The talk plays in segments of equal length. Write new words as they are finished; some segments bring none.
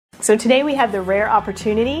So today we have the rare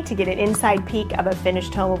opportunity to get an inside peek of a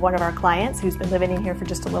finished home of one of our clients who's been living in here for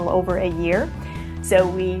just a little over a year. So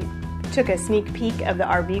we took a sneak peek of the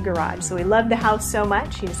RV garage. So we loved the house so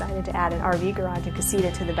much, he decided to add an RV garage and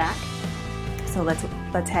casita to the back. So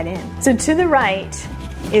let's head in. So to the right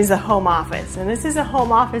is the home office, and this is a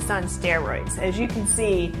home office on steroids. As you can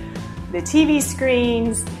see, the TV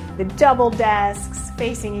screens, the double desks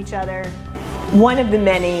facing each other. One of the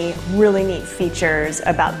many really neat features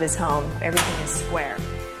about this home, everything is square.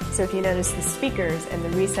 So if you notice, the speakers and the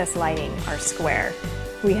recessed lighting are square.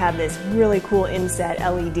 We have this really cool inset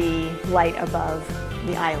LED light above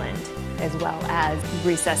the island, as well as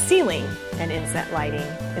recessed ceiling and inset lighting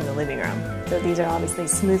in the living room. So these are obviously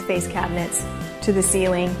smooth face cabinets to the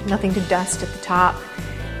ceiling, nothing to dust at the top.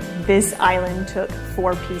 This island took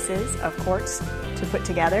 4 pieces of quartz to put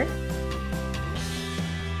together.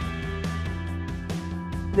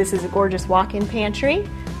 This is a gorgeous walk-in pantry.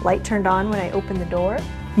 Light turned on when I opened the door.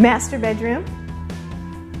 Master bedroom.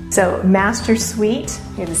 So master suite.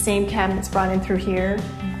 You have the same cabinets brought in through here.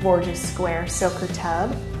 Gorgeous square silker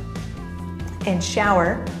tub. And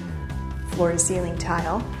shower, floor to ceiling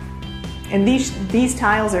tile. And these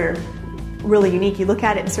tiles are really unique. You look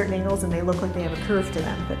at it in certain angles and they look like they have a curve to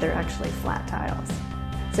them, but they're actually flat tiles.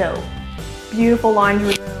 So beautiful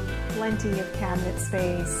laundry room, plenty of cabinet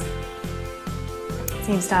space.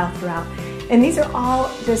 Same style throughout. And these are all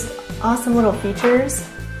just awesome little features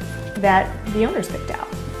that the owners picked out.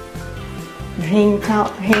 You hang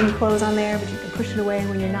clothes on there, but you can push it away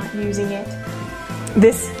when you're not using it.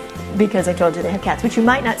 This, because I told you they have cats, which you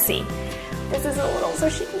might not see. This is a little, so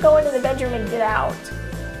she can go into the bedroom and get out.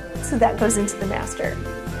 So that goes into the master.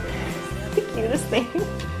 The cutest thing.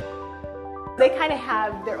 They kind of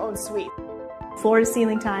have their own suite. Floor to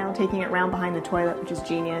ceiling tile, taking it round behind the toilet, which is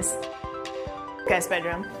genius. Guest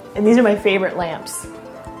bedroom. And these are my favorite lamps.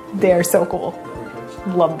 They're so cool.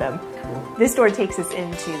 Love them. This door takes us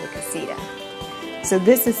into the casita. So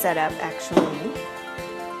this is set up actually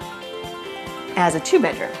as a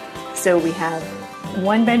 2-bedroom. So we have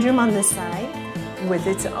 1 bedroom on this side with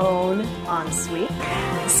its own ensuite.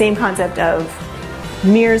 Same concept of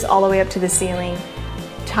mirrors all the way up to the ceiling,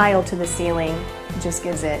 tile to the ceiling, just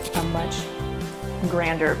gives it a much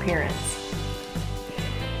grander appearance.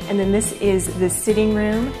 And then this is the sitting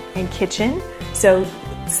room and kitchen. So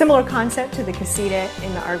similar concept to the casita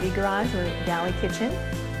in the RV garage or galley kitchen.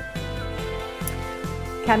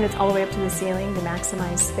 Cabinets all the way up to the ceiling to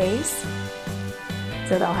maximize space.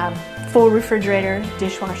 So they'll have full refrigerator,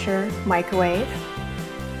 dishwasher, microwave.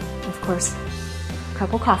 Of course, a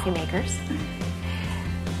couple coffee makers.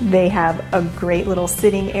 They have a great little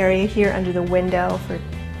sitting area here under the window for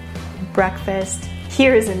breakfast.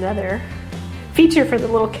 Here is another feature for the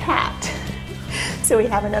little cat. So we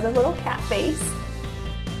have another little cat face.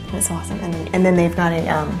 That's awesome. And then they've got a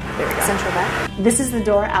central bath. This is the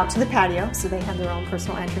door out to the patio, so they have their own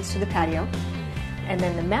personal entrance to the patio. And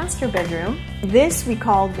then the master bedroom. This we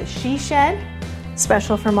call the she shed,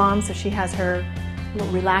 special for mom, so she has her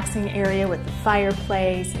little relaxing area with the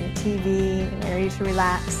fireplace and TV, an area to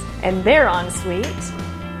relax. And their ensuite.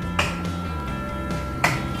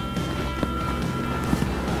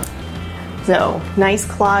 So nice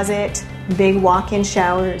closet, big walk-in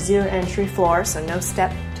shower, 0 entry floor, so no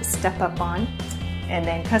step to step up on. And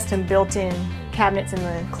then custom built-in cabinets in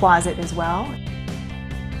the closet as well.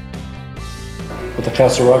 With the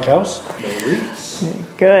Castle Rock house, no leaks.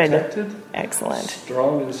 Good. Protected. Excellent.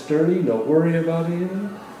 Strong and sturdy, no worry about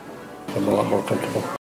anything. I'm a lot more comfortable.